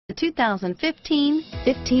The 2015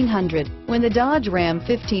 1500. When the Dodge Ram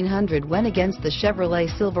 1500 went against the Chevrolet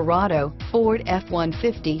Silverado, Ford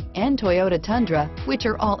F-150, and Toyota Tundra, which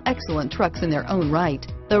are all excellent trucks in their own right,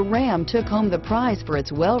 the Ram took home the prize for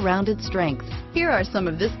its well-rounded strengths. Here are some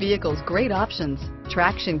of this vehicle's great options: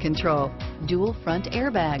 traction control, dual front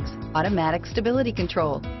airbags, automatic stability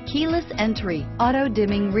control, keyless entry,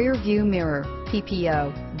 auto-dimming rear view mirror,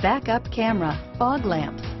 PPO, backup camera, fog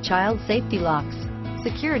lamps, child safety locks,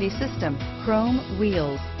 security system, chrome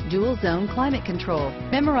wheels, dual zone climate control,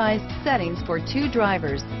 memorized settings for 2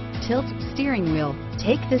 drivers, tilt steering wheel.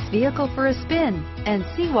 Take this vehicle for a spin and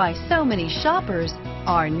see why so many shoppers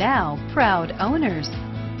are now proud owners.